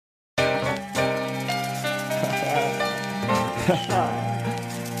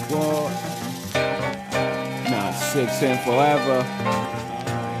Well, nah, 6 and forever.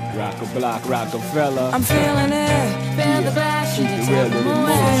 Rock a block, Rockefeller. I'm feeling it, feel the glass, you can tell me more.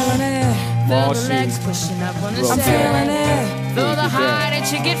 Feeling it, feel the legs pushing up on the set. I'm feeling it, feel the high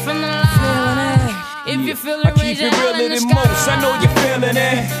that you get from the line. Feeling it. If you feel it, I keep it realer than most, I know you're feeling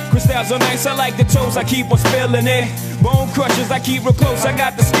it. Crystals on ice, I like the toast, I keep on spilling it. Bone crushers, I keep real close, I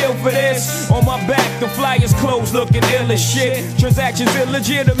got the skill for this. On my back, the flyers closed, looking ill as shit. Transactions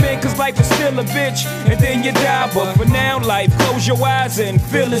illegitimate, cause life is still a bitch. And then you die, but for now, life, close your eyes and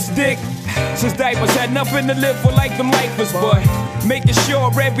feel its dick. Since diapers had nothing to live for like them lifers, but making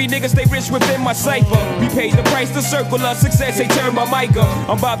sure every nigga stay rich within my cipher. We paid the price to circle of success, they turn my mic up.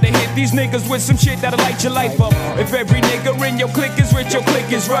 I'm about to hit these niggas with some shit that'll light your life up. If every nigga in your clique is rich, your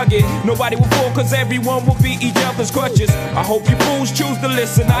clique is rugged. Nobody will fall cause everyone will be each other's crutches. I hope you fools choose to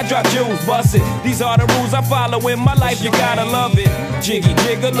listen, I drop jewels, bust it. These are the rules I follow in my life, you gotta love it. Jiggy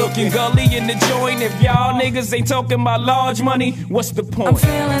jigger, looking gully in the joint. If y'all niggas ain't talking about large money, what's the point? I'm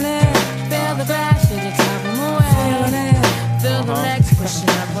feeling it, feel the glass, you can tell me more. Feeling it, feel the legs pushing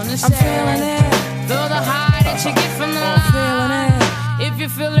up on the set. I'm feeling it, feel the high that you get from the line. Feeling it. If you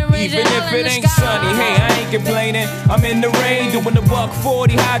feel it, even if it ain't sunny, hey, I ain't complaining. I'm in the rain, doing the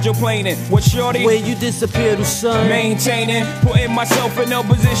 $140 hydroplaning. What shorty? Where you disappear to, son? Maintaining, putting myself in no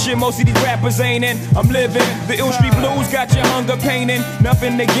position most of these rappers ain't in. I'm living, the ill street blues got your hunger painting.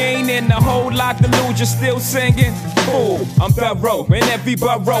 Nothing to gain and a whole lot to lose, you're still singing. Fool, I'm thorough, in every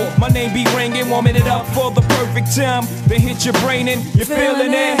borough. My name be ringing, warming it up for the perfect time. Then hit your brain and you're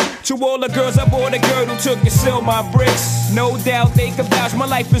feeling it. To all the girls, I bought a girl who took and sell my bricks. No doubt they can vouch, my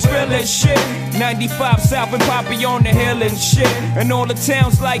life is real as shit. 95 South and Poppy on the hill and shit. And all the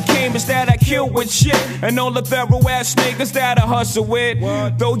towns like Cambridge that I kill with shit. And all the thorough ass niggas that I hustle with.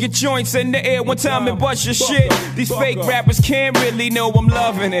 Throw your joints in the air one time and bust your shit. These fake rappers can't really know I'm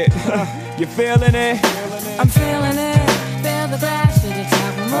loving it. You feeling it? I'm feeling it, feel the glass, you can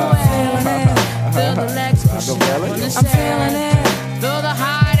tell me more. Feeling it, feel the legs pushing up on the set. I'm feeling it, feel the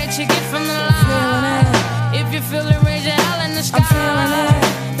high that you get from the line. If you feel it, raise your hell in the sky. I'm feeling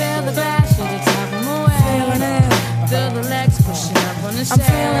it, feel the glass, you can tell me more. Feeling it, feel the legs pushing up on the set. I'm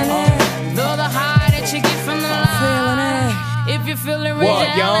feeling it, feel the high that you get from the line. Feeling it. If you feel it, raise your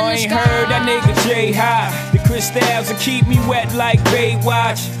What, y'all hell in the ain't sky. heard that nigga J high. The crystals will keep me wet like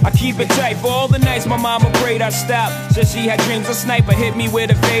Baywatch. I keep it tight for all the nights my mama prayed I stop. Said she had dreams a sniper hit me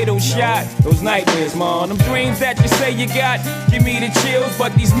with a fatal shot. Those nightmares, man, them dreams that you say you got. Give me the chills,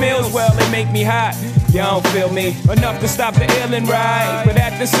 but these meals, well, they make me hot. Y'all don't feel me enough to stop the illin' ride. But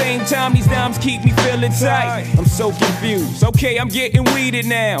at the same time, these dimes keep me feeling tight. I'm so confused. Okay, I'm getting weeded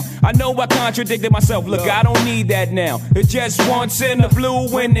now. I know I contradicted myself. Look, I don't need that now. It just once in the blue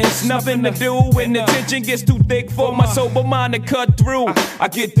when there's nothing to do. When the tension gets too thick for my sober mind to cut through. I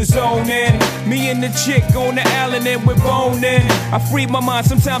get the zone in. Me and the chick on the island and we're boning. I free my mind,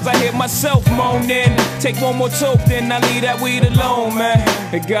 sometimes I hear myself moaning. Take one more toke, then I leave that weed alone, man.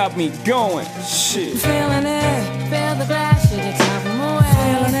 It got me going, shit. Feeling it, feel the glass, you can tell me more.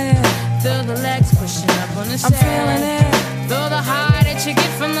 Feeling it, feel the legs pushing up on the set. I'm feeling it, feel the high that you get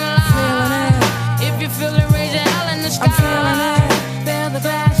from the line. Feeling it, if you feel it, raise your hell in the sky. I'm feeling it, feel the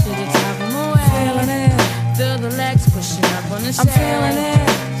glass, you can tell me more. Feeling it, feel the legs pushing up on the set. I'm feeling it,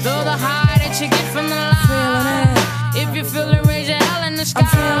 feel the high that you get from the